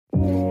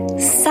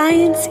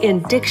Science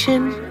and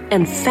diction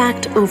and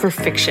fact over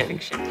fiction.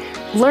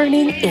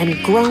 Learning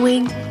and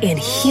growing and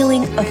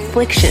healing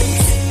afflictions.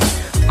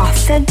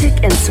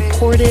 Authentic and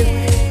supportive,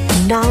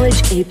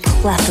 knowledge a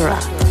plethora.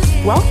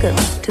 Welcome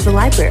to the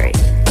Library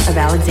of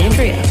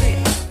Alexandria.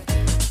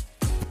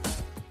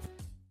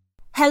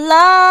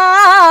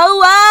 Hello,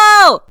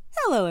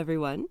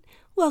 everyone.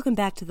 Welcome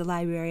back to the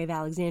Library of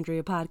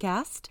Alexandria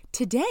podcast.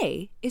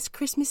 Today is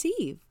Christmas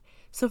Eve.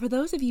 So for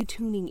those of you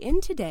tuning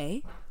in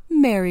today,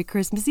 Merry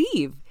Christmas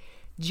Eve.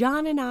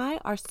 John and I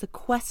are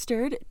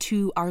sequestered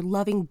to our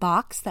loving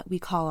box that we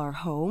call our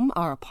home,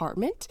 our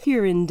apartment,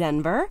 here in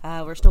Denver.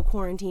 We're still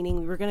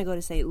quarantining. We were going to go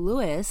to St.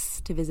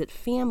 Louis to visit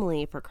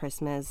family for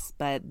Christmas,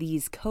 but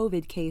these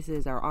COVID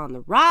cases are on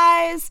the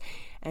rise,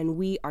 and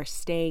we are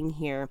staying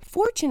here.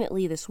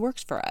 Fortunately, this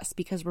works for us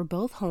because we're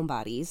both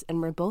homebodies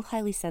and we're both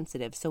highly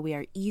sensitive, so we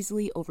are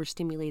easily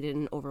overstimulated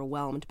and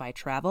overwhelmed by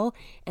travel,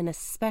 and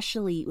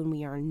especially when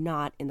we are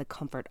not in the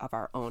comfort of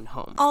our own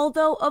home.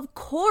 Although, of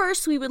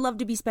course, we would love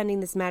to be spending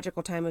this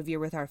magical time of year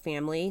with our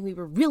family. We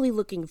were really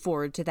looking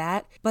forward to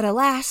that. But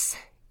alas,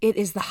 it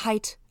is the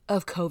height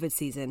of COVID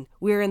season.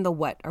 We're in the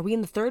what? Are we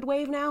in the third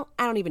wave now?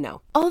 I don't even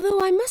know.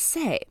 Although I must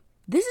say,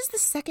 this is the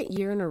second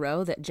year in a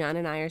row that John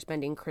and I are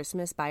spending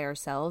Christmas by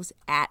ourselves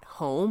at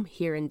home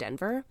here in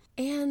Denver.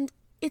 And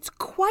it's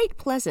quite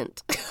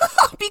pleasant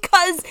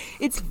because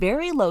it's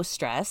very low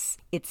stress,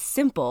 it's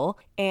simple,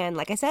 and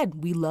like I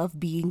said, we love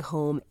being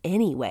home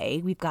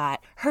anyway. We've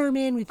got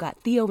Herman, we've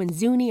got Theo and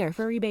Zuni, our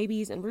furry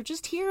babies, and we're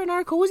just here in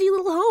our cozy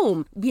little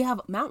home. We have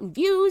mountain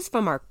views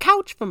from our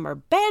couch, from our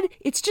bed.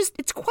 It's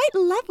quite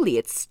lovely.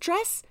 It's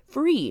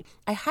stress-free.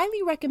 I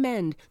highly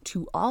recommend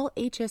to all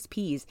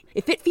HSPs,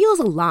 if it feels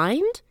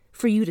aligned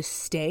for you to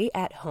stay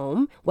at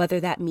home, whether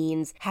that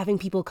means having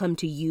people come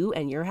to you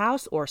and your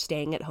house or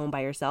staying at home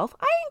by yourself,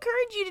 I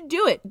encourage you to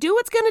do it. Do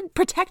what's going to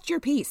protect your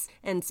peace.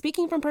 And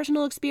speaking from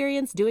personal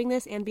experience, doing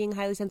this and being a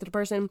highly sensitive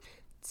person,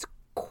 it's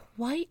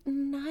quite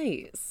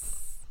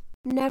nice.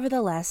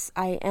 Nevertheless,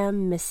 I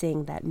am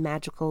missing that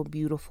magical,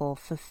 beautiful,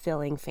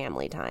 fulfilling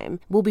family time.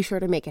 We'll be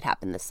sure to make it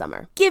happen this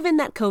summer, given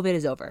that COVID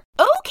is over.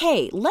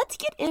 Okay, let's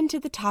get into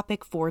the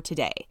topic for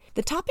today.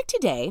 The topic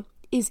today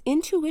is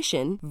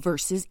intuition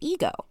versus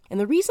ego. And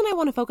the reason I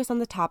want to focus on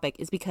the topic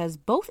is because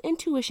both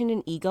intuition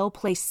and ego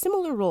play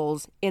similar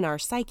roles in our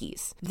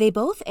psyches. They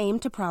both aim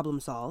to problem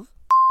solve,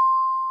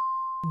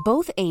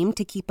 both aim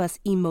to keep us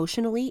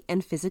emotionally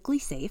and physically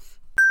safe,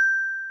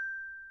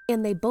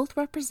 and they both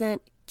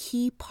represent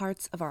key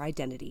parts of our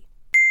identity.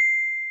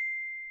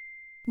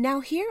 Now,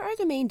 here are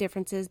the main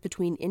differences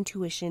between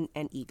intuition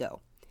and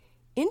ego.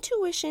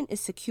 Intuition is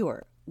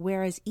secure,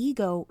 whereas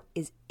ego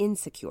is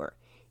insecure.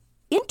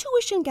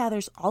 Intuition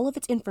gathers all of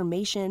its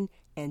information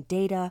and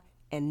data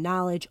and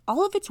knowledge,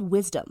 all of its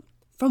wisdom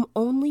from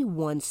only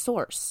one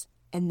source,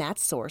 and that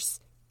source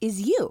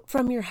is you,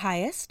 from your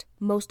highest,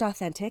 most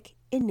authentic,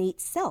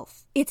 innate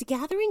self. It's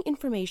gathering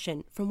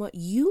information from what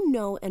you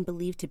know and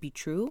believe to be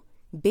true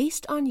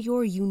based on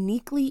your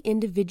uniquely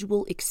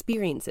individual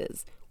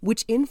experiences,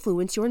 which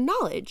influence your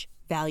knowledge,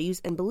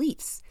 values, and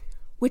beliefs,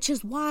 which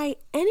is why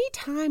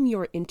anytime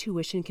your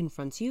intuition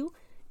confronts you,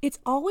 it's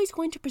always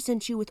going to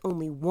present you with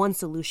only one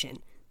solution,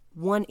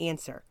 one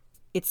answer.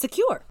 It's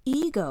secure.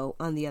 Ego,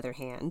 on the other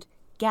hand,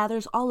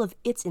 gathers all of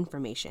its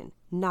information,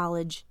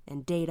 knowledge,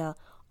 and data,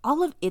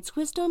 all of its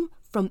wisdom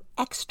from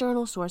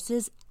external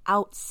sources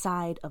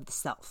outside of the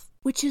self,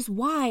 which is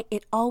why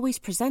it always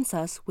presents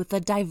us with a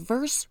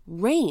diverse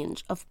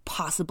range of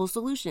possible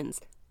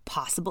solutions,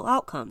 possible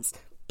outcomes,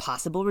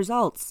 possible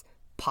results,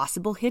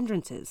 possible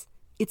hindrances.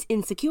 It's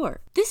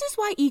insecure. This is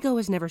why ego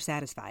is never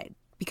satisfied,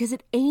 because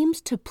it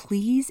aims to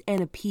please and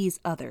appease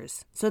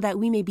others so that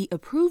we may be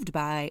approved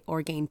by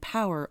or gain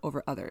power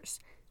over others,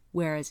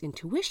 whereas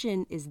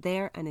intuition is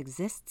there and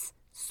exists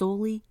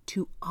solely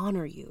to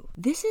honor you.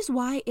 This is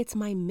why it's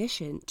my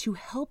mission to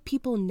help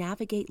people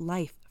navigate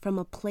life from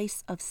a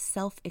place of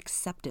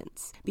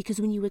self-acceptance, because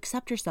when you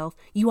accept yourself,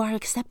 you are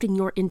accepting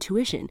your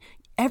intuition.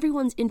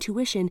 Everyone's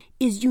intuition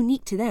is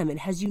unique to them and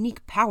has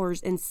unique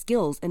powers and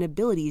skills and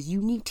abilities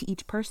unique to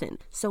each person.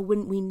 So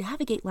when we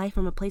navigate life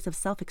from a place of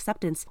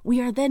self-acceptance,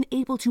 we are then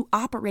able to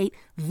operate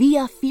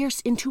via fierce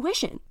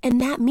intuition.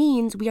 And that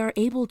means we are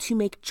able to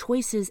make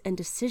choices and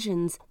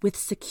decisions with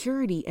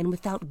security and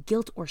without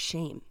guilt or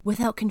shame,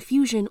 without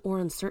confusion or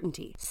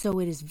uncertainty. So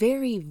it is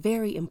very,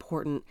 very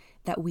important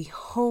that we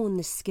hone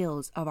the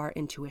skills of our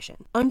intuition.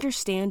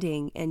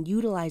 Understanding and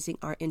utilizing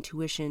our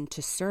intuition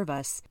to serve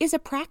us is a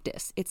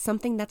practice. It's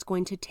something that's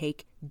going to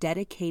take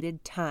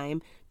dedicated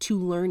time to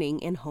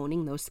learning and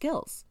honing those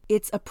skills.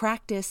 It's a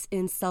practice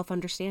in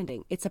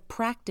self-understanding. It's a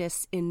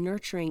practice in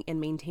nurturing and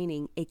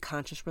maintaining a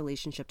conscious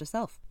relationship to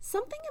self.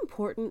 Something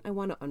important I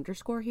want to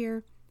underscore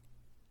here,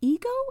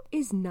 ego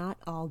is not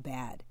all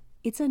bad.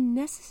 It's a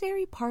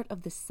necessary part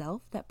of the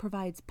self that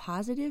provides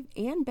positive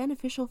and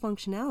beneficial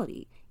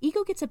functionality.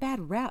 Ego gets a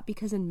bad rap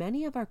because in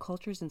many of our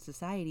cultures and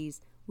societies,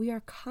 we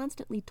are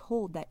constantly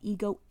told that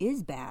ego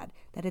is bad,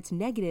 that it's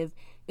negative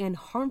and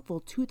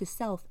harmful to the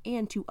self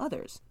and to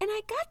others. And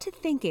I got to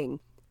thinking,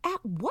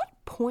 At what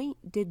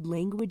point did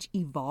language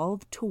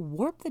evolve to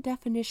warp the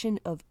definition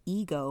of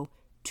ego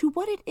to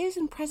what it is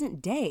in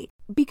present day?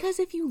 Because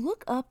if you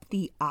look up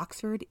the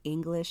Oxford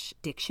English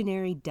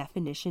Dictionary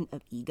definition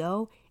of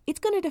ego, it's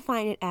going to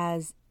define it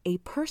as a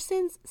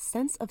person's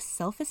sense of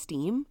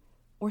self-esteem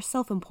or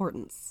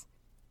self-importance.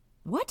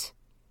 What?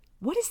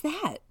 What is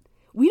that?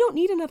 We don't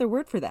need another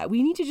word for that.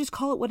 We need to just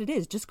call it what it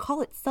is. Just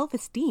call it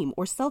self-esteem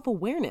or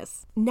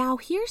self-awareness. Now,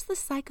 here's the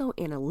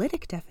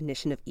psychoanalytic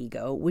definition of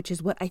ego, which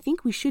is what I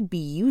think we should be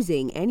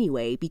using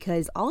anyway,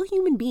 because all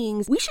human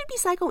beings, we should be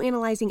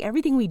psychoanalyzing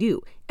everything we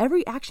do,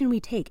 every action we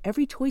take,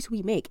 every choice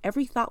we make,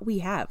 every thought we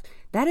have.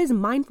 That is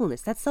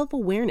mindfulness. That's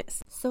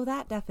self-awareness. So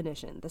that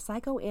definition, the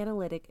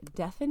psychoanalytic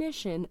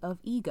definition of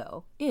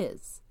ego,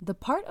 is the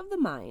part of the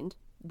mind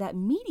that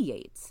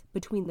mediates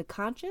between the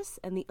conscious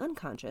and the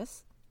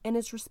unconscious, and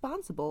is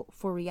responsible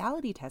for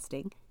reality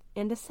testing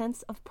and a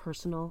sense of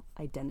personal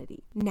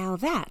identity. Now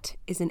that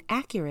is an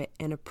accurate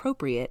and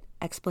appropriate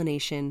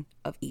explanation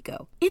of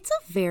ego. It's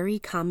a very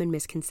common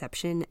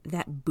misconception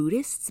that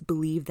Buddhists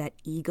believe that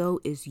ego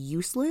is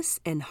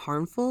useless and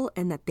harmful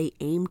and that they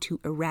aim to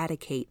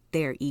eradicate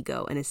their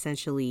ego and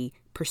essentially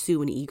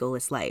pursue an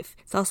egoless life.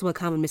 It's also a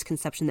common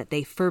misconception that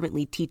they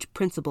fervently teach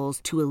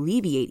principles to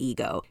alleviate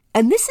ego.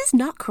 And this is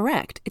not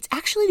correct. It's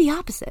actually the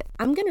opposite.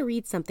 I'm going to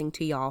read something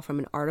to y'all from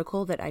an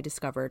article that I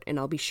discovered, and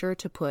I'll be sure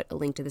to put a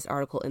link to this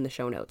article in the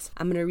show notes.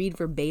 I'm going to read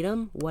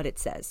verbatim what it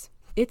says.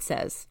 It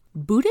says,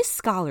 Buddhist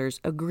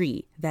scholars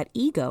agree that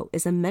ego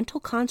is a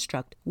mental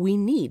construct we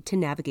need to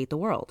navigate the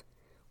world.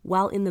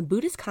 While in the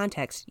Buddhist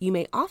context, you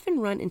may often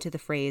run into the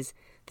phrase,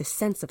 the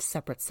sense of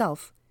separate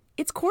self,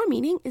 its core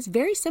meaning is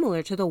very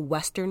similar to the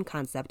Western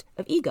concept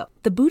of ego.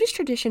 The Buddhist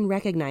tradition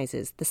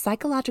recognizes the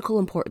psychological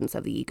importance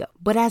of the ego,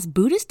 but as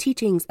Buddhist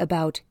teachings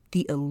about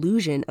the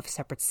illusion of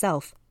separate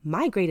self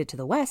migrated to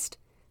the West,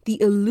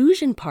 the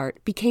illusion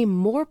part became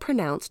more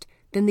pronounced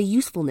than the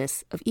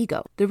usefulness of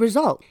ego. The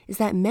result is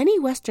that many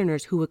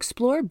Westerners who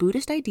explore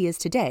Buddhist ideas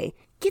today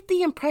get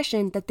the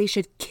impression that they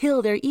should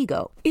kill their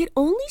ego. It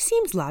only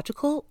seems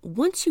logical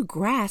once you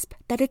grasp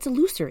that it's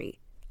illusory.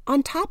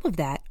 On top of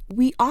that,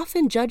 we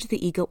often judge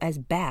the ego as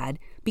bad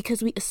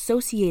because we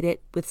associate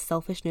it with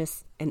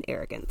selfishness and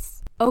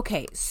arrogance.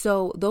 Okay,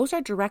 so those are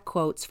direct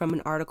quotes from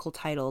an article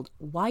titled,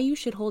 Why You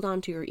Should Hold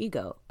On to Your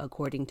Ego,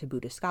 According to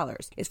Buddhist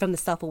Scholars. It's from the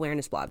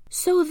Self-Awareness blog.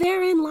 So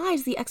therein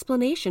lies the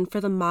explanation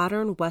for the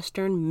modern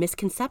Western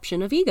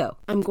misconception of ego.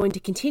 I'm going to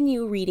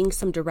continue reading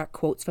some direct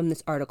quotes from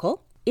this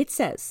article. It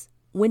says,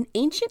 when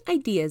ancient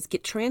ideas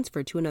get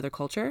transferred to another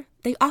culture,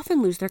 they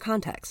often lose their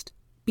context.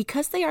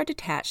 Because they are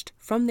detached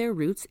from their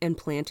roots and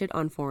planted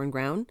on foreign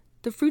ground,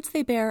 the fruits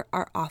they bear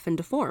are often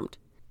deformed.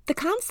 The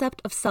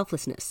concept of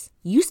selflessness,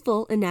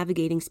 useful in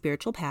navigating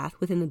spiritual path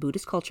within the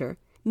Buddhist culture,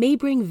 may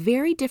bring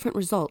very different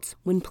results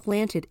when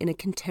planted in a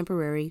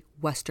contemporary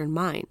Western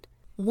mind.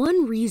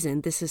 One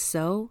reason this is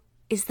so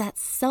is that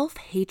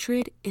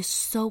self-hatred is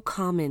so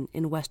common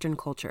in Western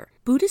culture.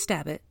 Buddhist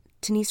abbot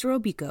Thanissaro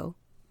Bhikkhu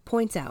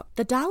points out,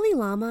 the Dalai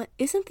Lama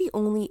isn't the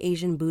only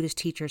Asian Buddhist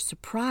teacher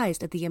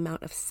surprised at the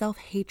amount of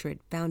self-hatred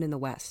found in the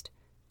West.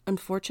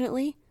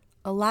 Unfortunately,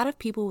 a lot of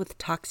people with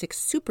toxic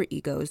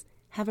superegos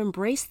have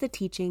embraced the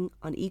teaching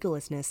on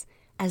egolessness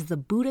as the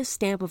Buddhist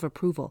stamp of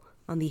approval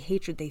on the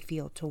hatred they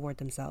feel toward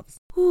themselves.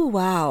 Ooh,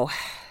 wow.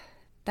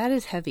 That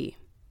is heavy.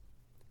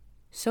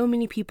 So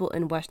many people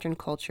in Western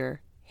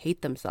culture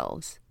hate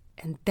themselves,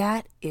 and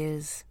that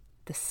is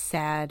the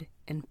sad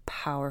and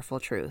powerful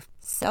truth.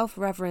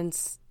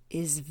 Self-reverence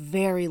is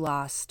very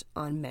lost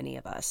on many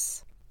of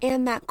us.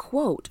 And that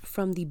quote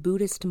from the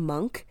Buddhist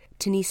monk,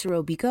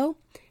 Thanissaro Bhikkhu,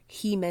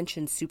 he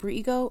mentioned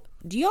superego.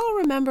 Do y'all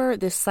remember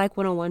this Psych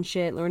 101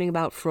 shit, learning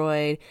about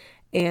Freud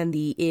and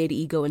the id,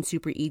 ego, and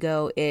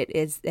superego?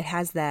 It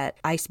has that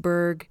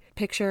iceberg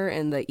picture,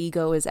 and the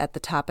ego is at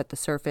the top at the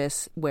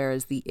surface,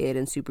 whereas the id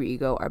and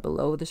superego are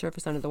below the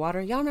surface under the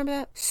water. Y'all remember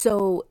that?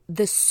 So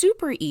the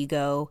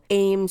superego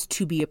aims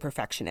to be a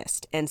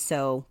perfectionist, and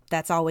so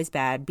that's always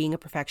bad. Being a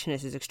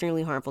perfectionist is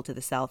extremely harmful to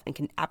the self and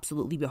can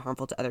absolutely be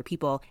harmful to other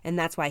people, and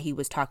that's why he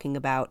was talking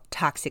about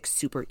toxic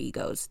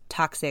superegos,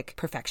 toxic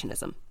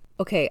perfectionism.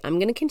 Okay, I'm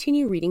going to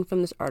continue reading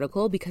from this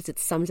article because it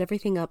sums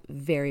everything up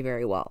very,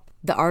 very well.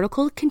 The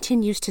article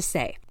continues to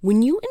say,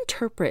 when you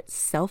interpret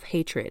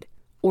self-hatred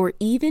or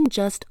even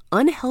just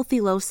unhealthy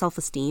low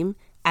self-esteem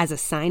as a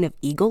sign of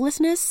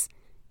egolessness,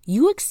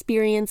 you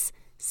experience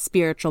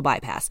spiritual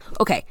bypass.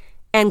 Okay,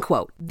 end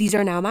quote. These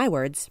are now my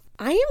words.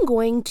 I am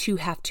going to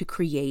have to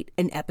create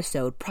an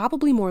episode,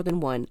 probably more than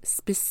one,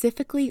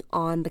 specifically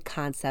on the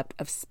concept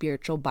of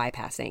spiritual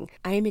bypassing.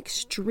 I am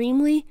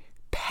extremely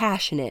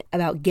passionate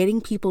about getting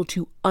people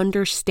to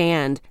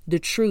understand the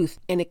truth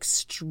and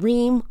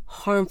extreme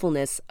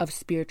harmfulness of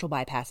spiritual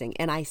bypassing.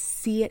 And I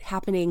see it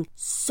happening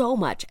so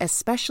much,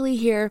 especially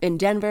here in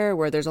Denver,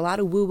 where there's a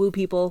lot of woo-woo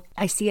people.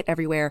 I see it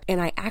everywhere.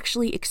 And I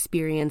actually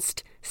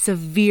experienced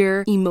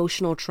severe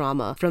emotional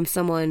trauma from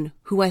someone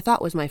who I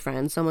thought was my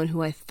friend, someone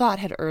who I thought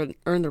had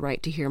earned the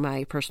right to hear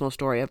my personal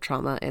story of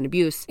trauma and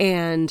abuse.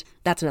 And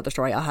that's another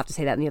story. I'll have to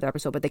say that in the other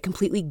episode. But they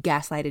completely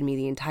gaslighted me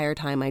the entire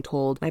time I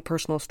told my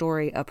personal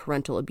story of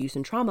parental abuse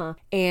and trauma.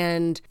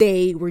 And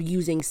they were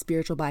using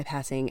spiritual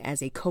bypassing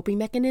as a coping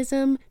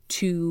mechanism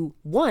to,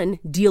 one,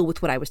 deal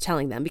with what I was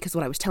telling them, because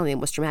what I was telling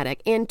them was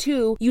traumatic, and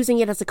two, using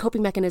it as a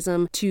coping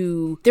mechanism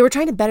they were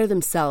trying to better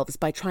themselves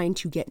by trying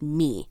to get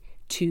me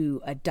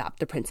to adopt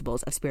the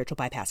principles of spiritual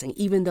bypassing,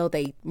 even though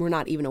they were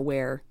not even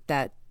aware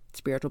that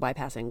spiritual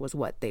bypassing was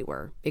what they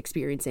were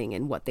experiencing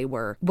and what they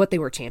were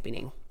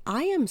championing.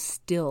 I am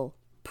still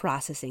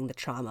processing the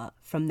trauma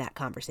from that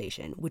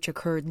conversation, which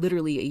occurred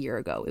literally a year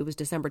ago. It was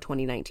December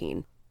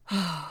 2019.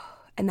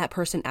 And that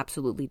person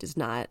absolutely does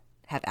not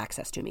have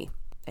access to me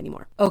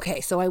anymore.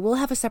 Okay, so I will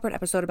have a separate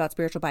episode about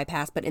spiritual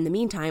bypass, but in the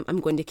meantime, I'm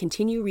going to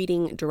continue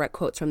reading direct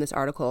quotes from this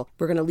article.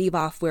 We're going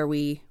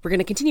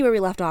to continue where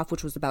we left off,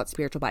 which was about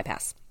spiritual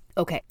bypass.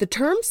 Okay, the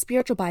term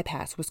spiritual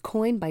bypass was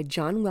coined by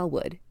John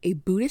Welwood, a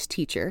Buddhist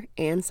teacher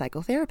and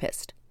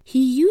psychotherapist.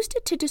 He used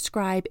it to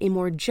describe a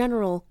more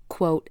general,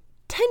 quote,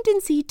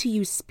 tendency to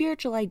use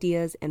spiritual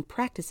ideas and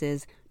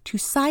practices to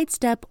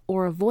sidestep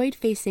or avoid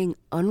facing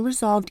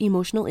unresolved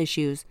emotional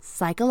issues,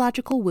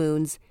 psychological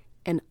wounds,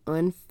 and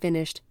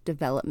unfinished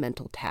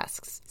developmental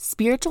tasks.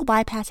 Spiritual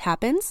bypass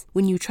happens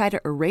when you try to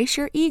erase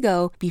your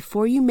ego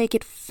before you make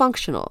it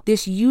functional.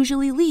 This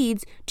usually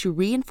leads to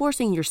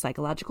reinforcing your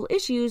psychological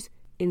issues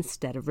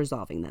instead of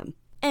resolving them.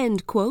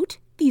 End quote.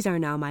 These are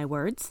now my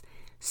words.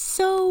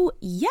 So,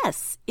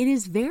 yes, it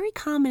is very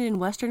common in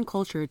Western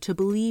culture to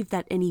believe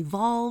that an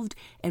evolved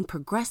and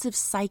progressive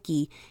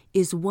psyche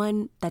is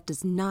one that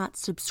does not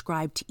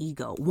subscribe to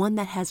ego, one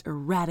that has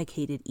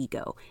eradicated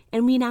ego.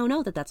 And we now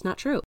know that that's not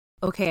true.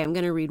 Okay, I'm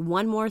going to read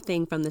one more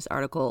thing from this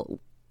article,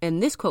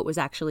 and this quote was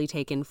actually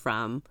taken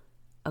from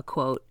a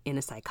quote in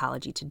a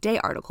Psychology Today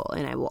article,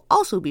 and I will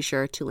also be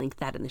sure to link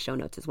that in the show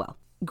notes as well.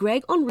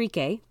 Greg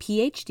Enrique,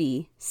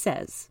 PhD,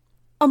 says,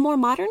 a more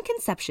modern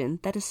conception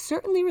that is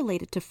certainly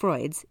related to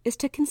Freud's is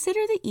to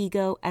consider the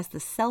ego as the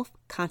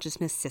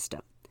self-consciousness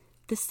system.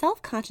 The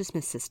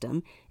self-consciousness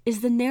system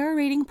is the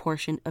narrating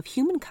portion of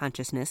human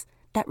consciousness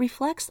that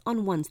reflects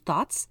on one's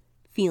thoughts,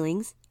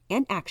 feelings,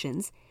 and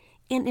actions,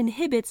 and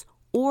inhibits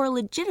or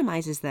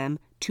legitimizes them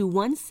to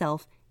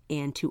oneself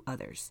and to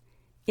others.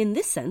 In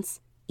this sense,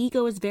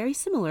 ego is very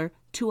similar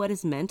to what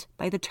is meant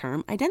by the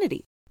term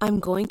identity. I'm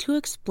going to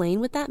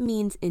explain what that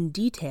means in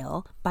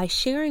detail by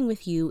sharing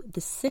with you the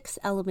 6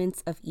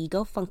 elements of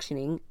ego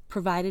functioning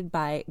provided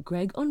by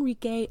Greg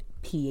Enrique,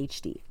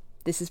 PhD.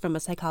 This is from a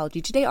Psychology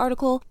Today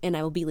article, and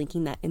I will be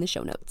linking that in the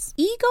show notes.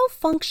 Ego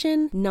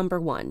function number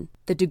 1,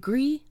 the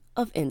degree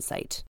of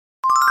insight.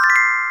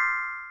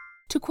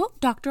 To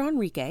quote Dr.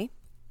 Enrique,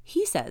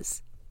 he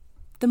says,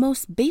 the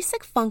most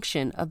basic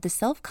function of the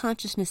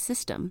self-consciousness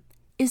system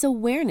is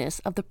awareness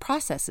of the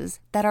processes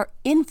that are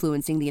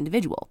influencing the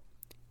individual.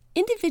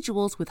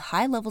 Individuals with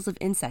high levels of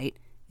insight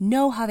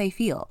know how they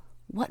feel,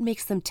 what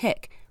makes them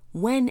tick,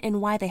 when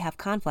and why they have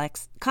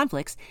conflicts,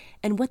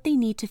 and what they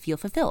need to feel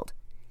fulfilled.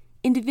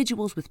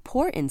 Individuals with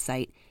poor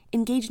insight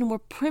engage in more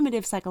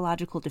primitive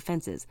psychological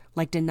defenses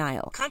like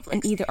denial,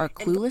 and either are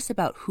clueless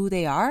about who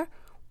they are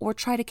or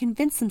try to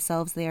convince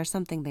themselves they are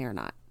something they are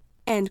not.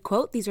 End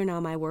quote. These are now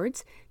my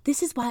words.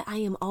 This is why I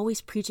am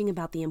always preaching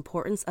about the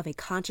importance of a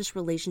conscious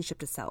relationship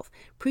to self,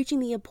 preaching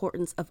the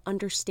importance of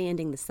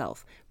understanding the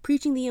self,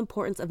 preaching the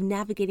importance of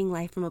navigating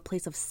life from a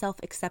place of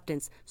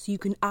self-acceptance so you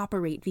can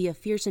operate via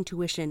fierce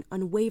intuition,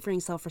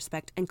 unwavering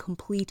self-respect, and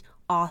complete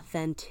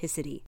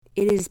authenticity.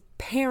 It is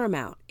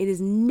paramount. It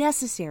is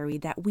necessary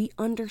that we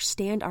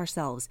understand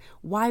ourselves,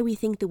 why we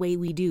think the way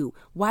we do,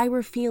 why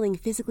we're feeling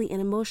physically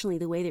and emotionally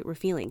the way that we're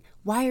feeling,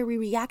 why are we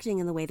reacting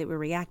in the way that we're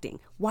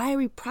reacting, why are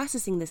we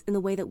processing this in the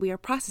way that we are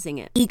processing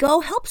it. Ego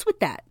helps with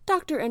that.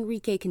 Dr.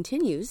 Enrique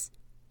continues,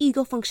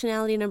 ego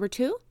functionality number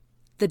 2,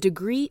 the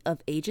degree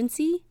of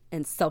agency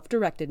and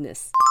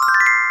self-directedness.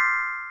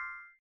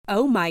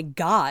 Oh my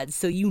God,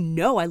 so you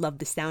know I love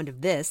the sound of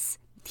this.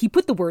 He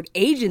put the word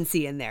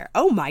agency in there.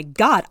 Oh my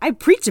God, I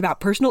preach about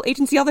personal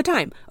agency all the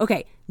time.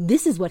 Okay,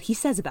 this is what he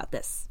says about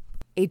this.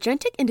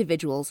 Agentic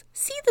individuals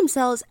see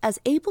themselves as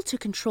able to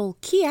control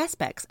key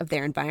aspects of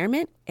their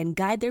environment and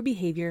guide their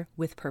behavior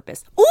with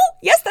purpose. Oh,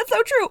 yes, that's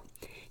so true.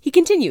 He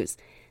continues,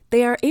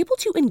 they are able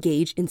to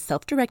engage in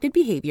self-directed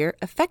behavior,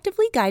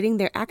 effectively guiding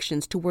their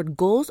actions toward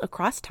goals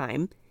across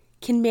time,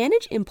 can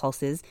manage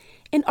impulses,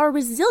 and are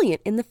resilient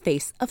in the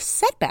face of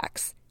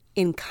setbacks.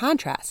 In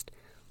contrast,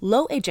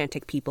 low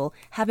agentic people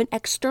have an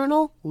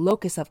external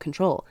locus of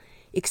control,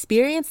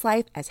 experience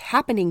life as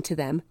happening to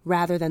them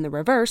rather than the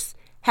reverse,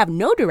 have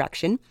no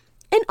direction,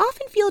 and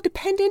often feel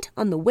dependent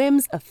on the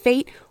whims of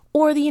fate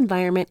or the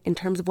environment in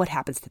terms of what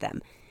happens to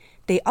them.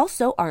 They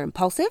also are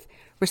impulsive,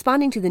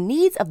 responding to the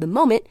needs of the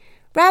moment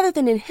rather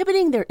than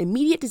inhibiting their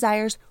immediate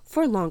desires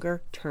for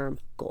longer-term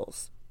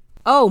goals.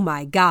 Oh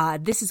my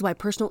God, this is why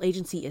personal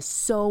agency is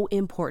so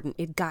important.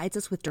 It guides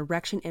us with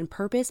direction and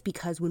purpose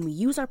because when we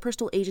use our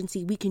personal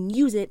agency, we can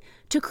use it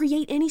to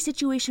create any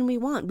situation we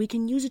want. We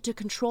can use it to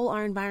control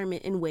our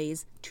environment in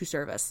ways to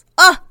serve us.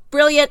 Ah,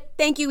 brilliant.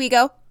 Thank you,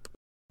 ego.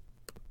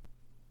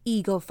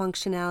 Ego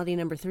functionality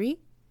number 3,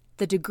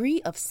 the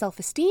degree of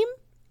self-esteem,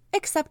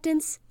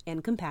 acceptance,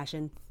 and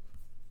compassion.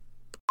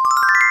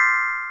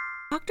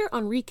 Dr.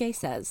 Enrique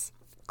says,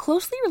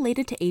 closely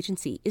related to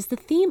agency is the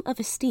theme of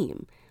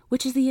esteem,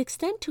 which is the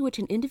extent to which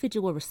an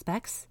individual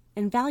respects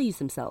and values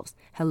themselves.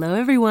 Hello,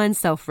 everyone,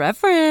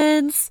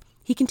 self-reference.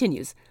 He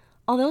continues,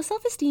 although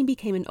self-esteem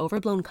became an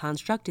overblown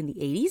construct in the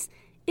 80s,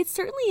 it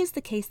certainly is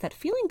the case that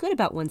feeling good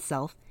about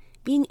oneself,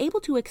 being able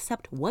to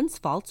accept one's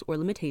faults or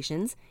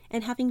limitations,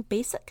 and having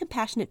basic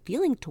compassionate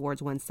feeling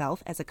towards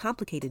oneself as a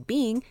complicated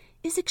being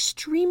is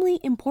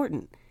extremely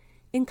important.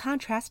 In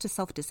contrast to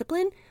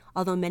self-discipline,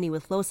 although many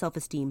with low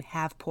self-esteem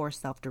have poor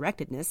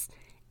self-directedness,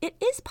 it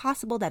is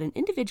possible that an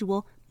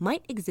individual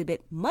might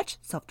exhibit much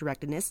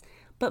self-directedness,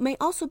 but may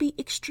also be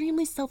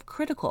extremely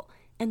self-critical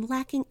and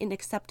lacking in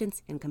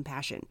acceptance and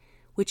compassion,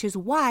 which is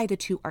why the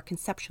two are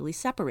conceptually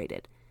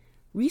separated.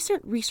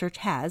 Recent research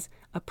has,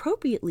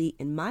 appropriately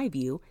in my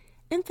view,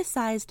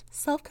 emphasized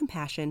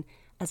self-compassion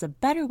as a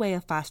better way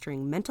of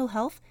fostering mental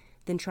health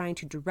than trying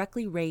to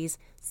directly raise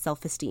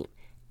self-esteem.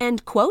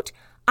 End quote.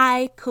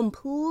 I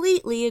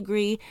completely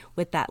agree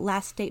with that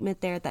last statement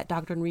there that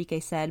Dr.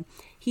 Enrique said.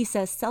 He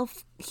says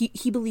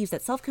he believes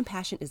that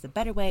self-compassion is a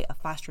better way of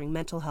fostering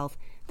mental health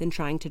than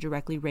trying to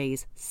directly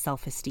raise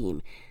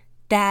self-esteem.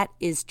 That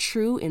is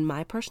true in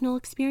my personal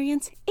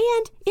experience,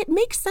 and it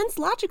makes sense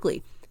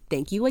logically.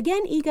 Thank you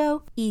again,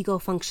 ego. Ego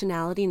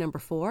functionality number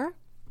 4,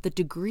 the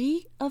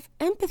degree of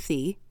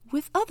empathy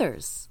with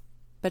others.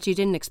 Bet you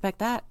didn't expect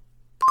that.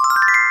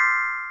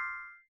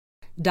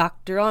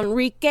 Dr.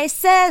 Enrique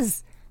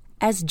says,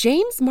 as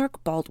James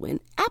Mark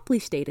Baldwin aptly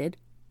stated,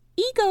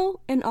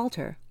 ego and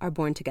alter are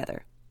born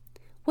together.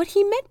 What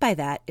he meant by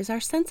that is our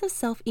sense of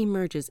self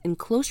emerges in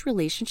close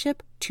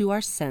relationship to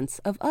our sense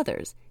of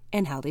others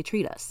and how they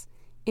treat us.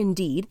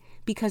 Indeed,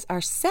 because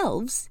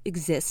ourselves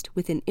exist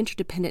within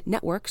interdependent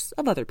networks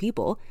of other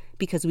people,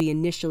 because we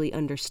initially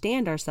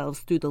understand ourselves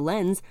through the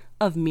lens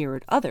of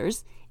mirrored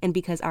others, and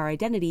because our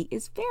identity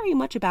is very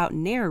much about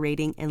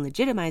narrating and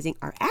legitimizing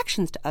our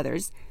actions to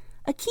others,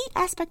 a key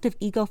aspect of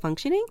ego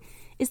functioning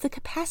is the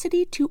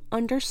capacity to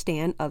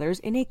understand others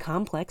in a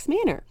complex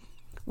manner,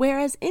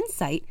 whereas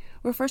insight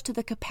refers to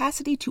the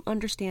capacity to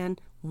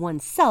understand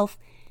oneself.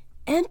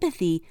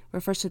 Empathy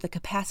refers to the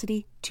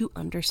capacity to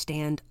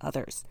understand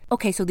others.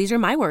 Okay, so these are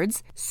my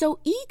words. So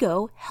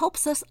ego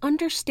helps us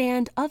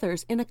understand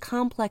others in a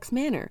complex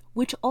manner,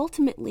 which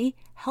ultimately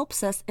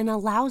helps us and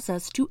allows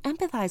us to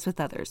empathize with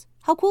others.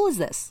 How cool is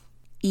this?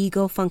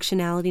 Ego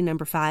functionality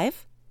number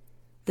 5,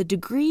 the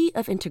degree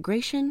of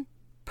integration,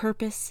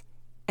 purpose,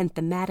 and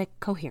thematic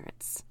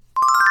coherence.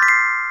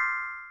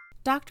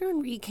 Dr.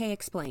 Enrique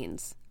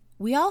explains,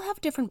 we all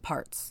have different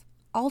parts,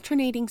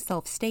 alternating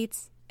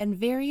self-states, and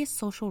various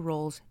social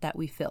roles that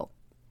we fill.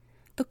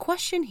 The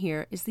question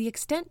here is the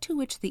extent to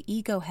which the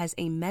ego has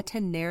a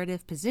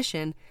meta-narrative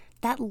position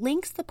that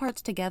links the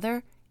parts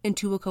together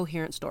into a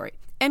coherent story.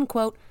 End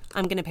quote.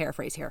 I'm going to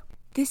paraphrase here.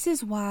 This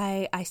is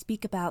why I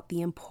speak about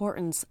the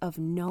importance of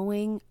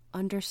knowing,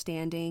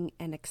 understanding,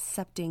 and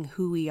accepting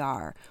who we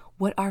are,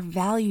 what our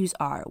values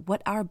are,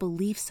 what our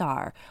beliefs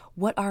are,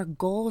 what our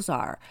goals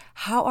are.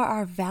 How are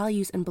our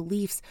values and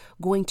beliefs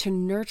going to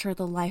nurture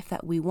the life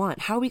that we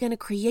want? How are we going to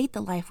create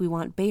the life we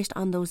want based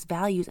on those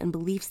values and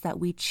beliefs that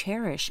we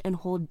cherish and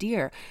hold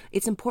dear?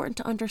 It's important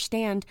to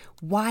understand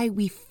why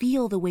we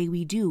feel the way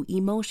we do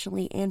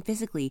emotionally and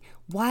physically.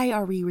 Why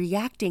are we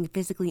reacting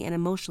physically and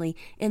emotionally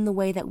in the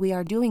way that we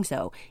are doing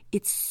so?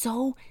 It's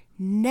so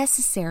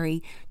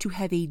necessary to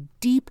have a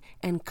deep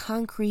and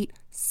concrete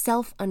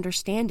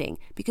self-understanding,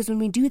 because when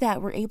we do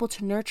that, we're able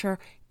to nurture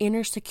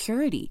inner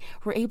security.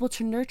 We're able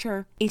to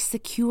nurture a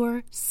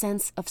secure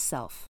sense of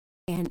self.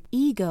 And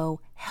ego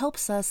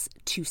helps us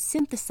to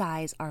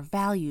synthesize our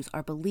values,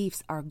 our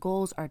beliefs, our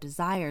goals, our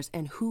desires,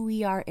 and who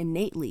we are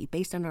innately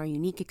based on our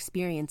unique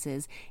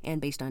experiences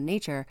and based on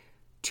nature,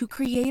 to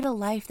create a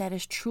life that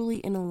is truly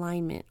in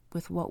alignment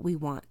with what we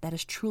want, that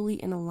is truly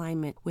in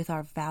alignment with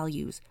our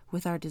values,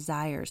 with our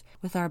desires,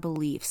 with our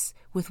beliefs,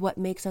 with what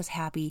makes us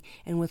happy,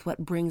 and with what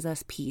brings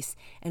us peace,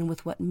 and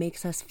with what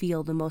makes us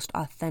feel the most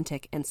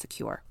authentic and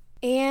secure.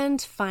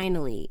 And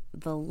finally,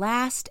 the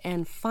last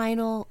and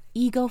final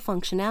ego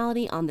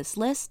functionality on this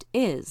list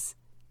is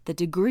the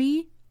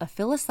degree of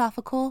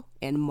philosophical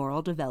and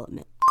moral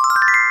development.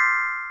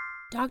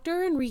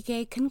 Dr.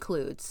 Enrique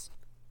concludes,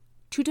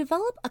 to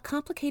develop a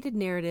complicated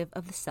narrative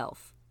of the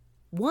self,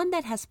 one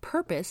that has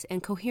purpose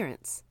and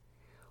coherence,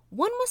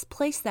 one must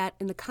place that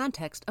in the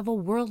context of a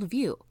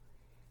worldview.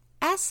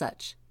 As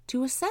such,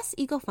 to assess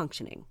ego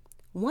functioning,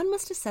 one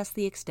must assess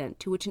the extent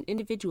to which an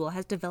individual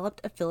has developed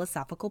a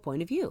philosophical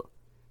point of view,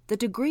 the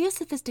degree of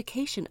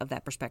sophistication of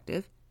that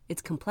perspective,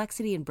 its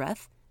complexity and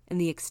breadth, and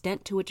the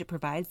extent to which it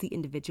provides the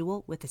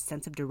individual with a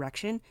sense of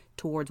direction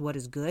towards what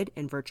is good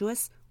and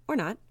virtuous or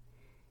not,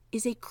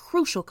 is a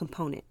crucial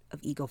component of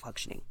ego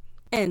functioning.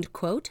 End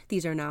quote.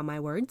 These are now my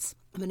words.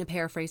 I'm going to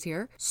paraphrase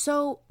here.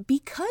 So,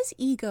 because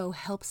ego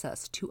helps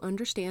us to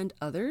understand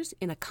others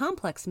in a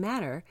complex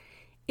manner,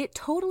 it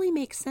totally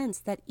makes sense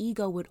that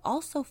ego would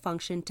also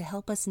function to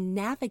help us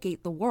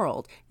navigate the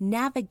world,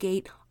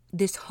 navigate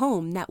this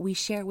home that we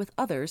share with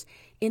others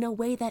in a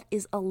way that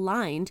is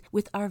aligned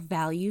with our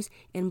values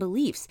and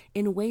beliefs,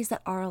 in ways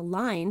that are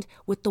aligned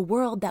with the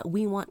world that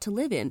we want to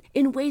live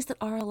in ways that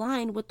are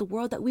aligned with the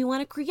world that we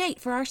want to create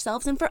for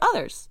ourselves and for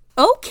others.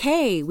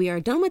 Okay, we are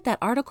done with that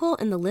article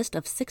and the list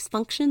of 6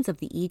 functions of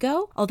the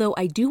ego, although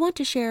I do want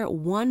to share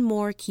one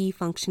more key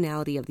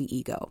functionality of the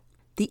ego.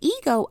 The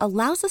ego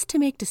allows us to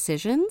make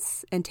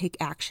decisions and take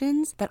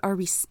actions that are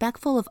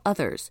respectful of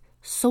others,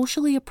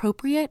 socially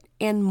appropriate,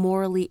 and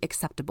morally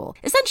acceptable.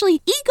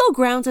 Essentially, ego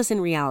grounds us in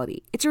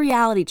reality. It's a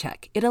reality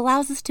check. It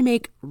allows us to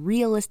make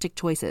realistic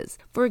choices.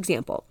 For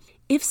example,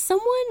 if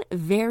someone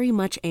very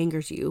much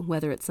angers you,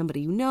 whether it's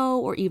somebody you know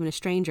or even a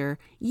stranger,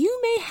 you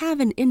may have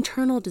an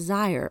internal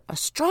desire, a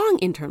strong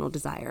internal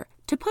desire,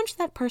 to punch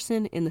that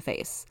person in the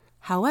face.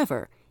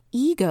 However,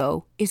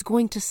 ego is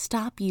going to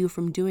stop you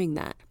from doing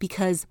that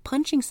because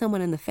punching someone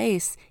in the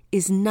face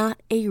is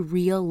not a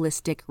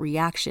realistic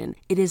reaction.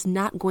 It is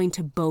not going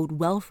to bode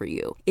well for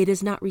you. It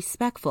is not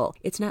respectful.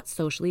 It's not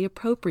socially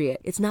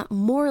appropriate. It's not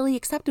morally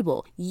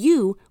acceptable.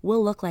 You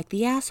will look like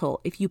the asshole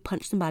if you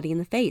punch somebody in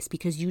the face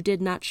because you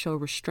did not show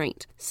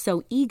restraint.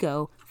 So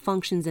ego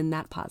functions in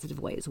that positive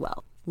way as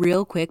well.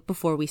 Real quick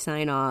before we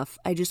sign off,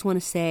 I just want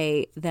to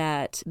say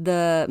that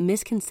the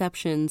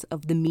misconceptions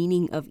of the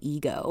meaning of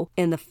ego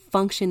and the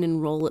function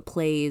and role it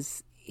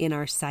plays in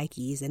our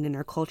psyches and in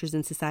our cultures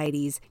and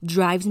societies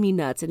drives me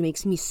nuts. It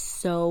makes me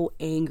so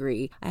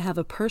angry. I have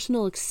a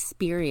personal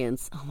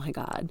experience, oh my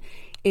God,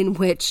 in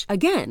which,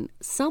 again,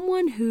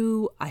 someone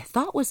who I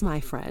thought was my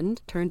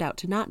friend turned out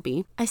to not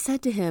be. I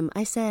said to him,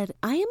 I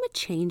am a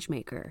change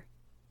maker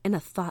and a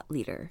thought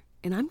leader,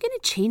 and I'm going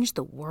to change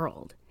the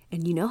world.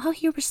 And you know how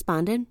he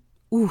responded?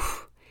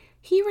 Oof.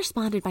 He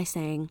responded by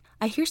saying,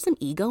 I hear some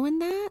ego in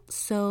that,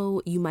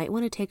 so you might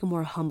want to take a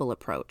more humble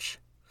approach.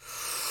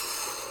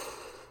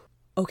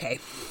 Okay.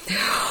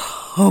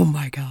 Oh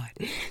my God.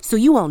 So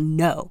you all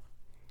know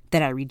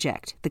that I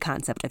reject the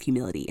concept of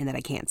humility and that I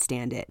can't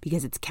stand it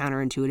because it's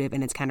counterintuitive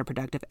and it's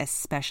counterproductive,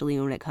 especially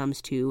when it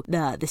comes to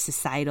the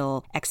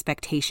societal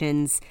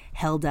expectations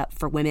held up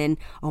for women.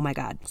 Oh my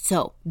God.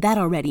 So that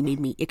already made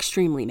me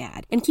extremely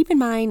mad. And keep in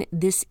mind,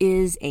 this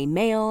is a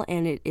male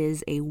and it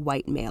is a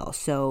white male.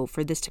 So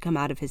for this to come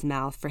out of his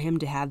mouth, for him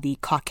to have the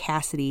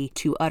caucasity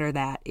to utter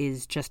that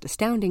is just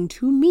astounding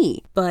to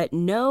me. But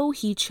no,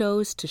 he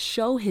chose to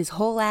show his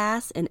whole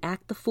ass and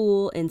act the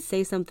fool and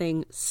say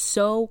something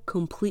so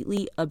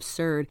completely absurd.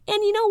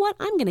 And you know what?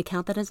 I'm going to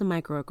count that as a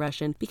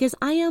microaggression because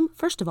I am,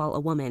 first of all, a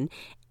woman.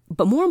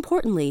 But more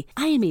importantly,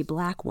 I am a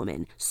Black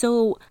woman.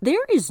 So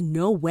there is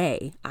no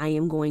way I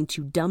am going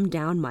to dumb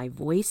down my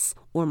voice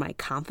or my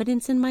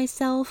confidence in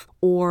myself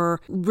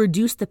or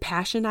reduce the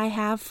passion I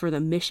have for the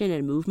mission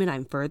and movement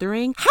I'm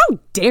furthering. How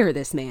dare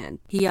this man?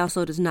 He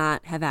also does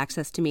not have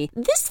access to me.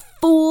 This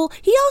fool,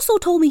 he also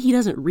told me he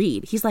doesn't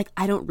read. He's like,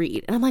 I don't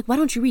read. And I'm like, why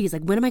don't you read? He's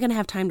like, when am I going to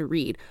have time to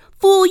read?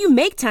 Fool, you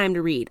make time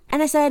to read.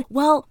 And I said,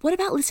 well, what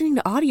about listening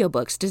to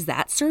audiobooks? Does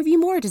that serve you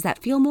more? Does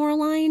that feel more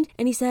aligned?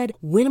 And he said,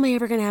 when am I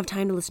ever going to have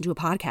time to listen to a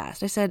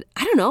podcast? I said,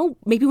 I don't know,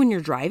 maybe when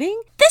you're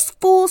driving? This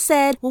fool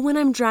said, well, when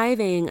I'm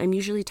driving, I'm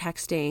usually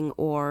texting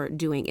or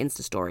doing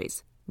Insta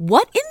stories.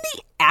 What in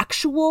the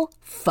actual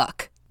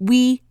fuck?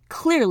 We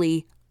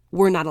clearly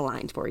were not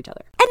aligned for each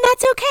other. And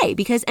that's okay,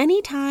 because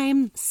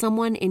anytime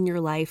someone in your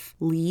life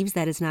leaves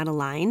that is not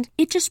aligned,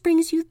 it just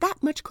brings you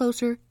that much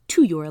closer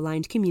to your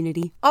aligned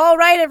community. All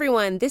right,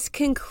 everyone, this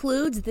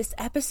concludes this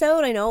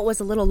episode. I know it was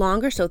a little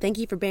longer, so thank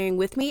you for bearing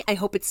with me. I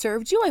hope it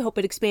served you. I hope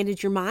it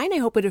expanded your mind. I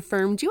hope it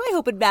affirmed you. I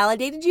hope it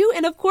validated you.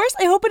 And of course,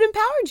 I hope it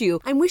empowered you.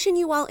 I'm wishing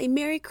you all a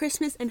Merry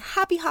Christmas and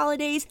Happy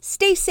Holidays.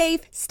 Stay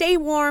safe, stay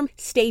warm,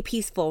 stay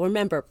peaceful.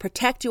 Remember,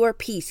 protect your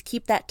peace.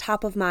 Keep that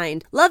top of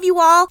mind. Love you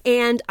all,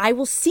 and I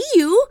will see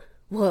you.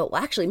 Well,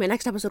 actually, my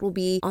next episode will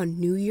be on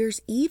New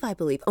Year's Eve, I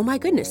believe. Oh my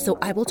goodness. So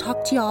I will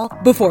talk to y'all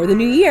before the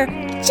new year.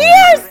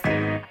 Cheers!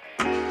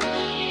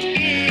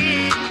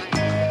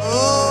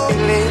 Oh,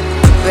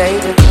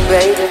 baby,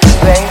 baby.